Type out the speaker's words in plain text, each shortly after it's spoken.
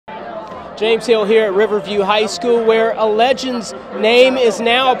James Hill here at Riverview High School, where a legend's name is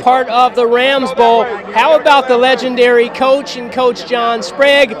now a part of the Rams Bowl. How about the legendary coach and Coach John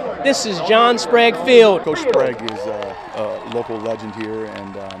Sprague? This is John Sprague Field. Coach Sprague is a local legend here,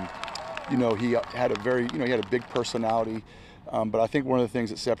 and he had a big personality. But I think one of the things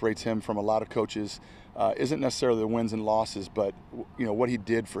that separates him from a lot of coaches isn't necessarily the wins and losses, but what he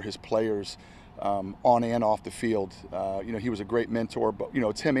did for his players on and off the field. He was a great mentor, but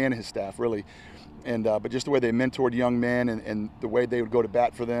it's him and his staff really. And but just the way they mentored young men and the way they would go to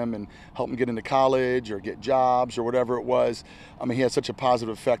bat for them and help them get into college or get jobs or whatever it was. I mean, he had such a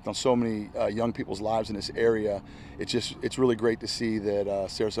positive effect on so many young people's lives in this area. It's really great to see that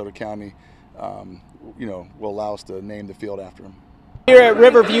Sarasota County will allow us to name the field after him. Here at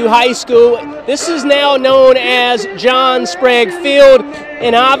Riverview High School, this is now known as John Sprague Field,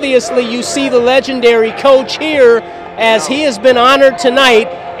 and obviously you see the legendary coach here as he has been honored tonight,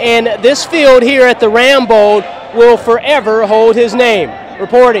 and this field here at the Ram Bowl will forever hold his name.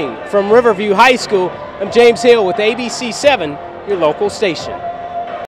 Reporting from Riverview High School, I'm James Hill with ABC 7, your local station.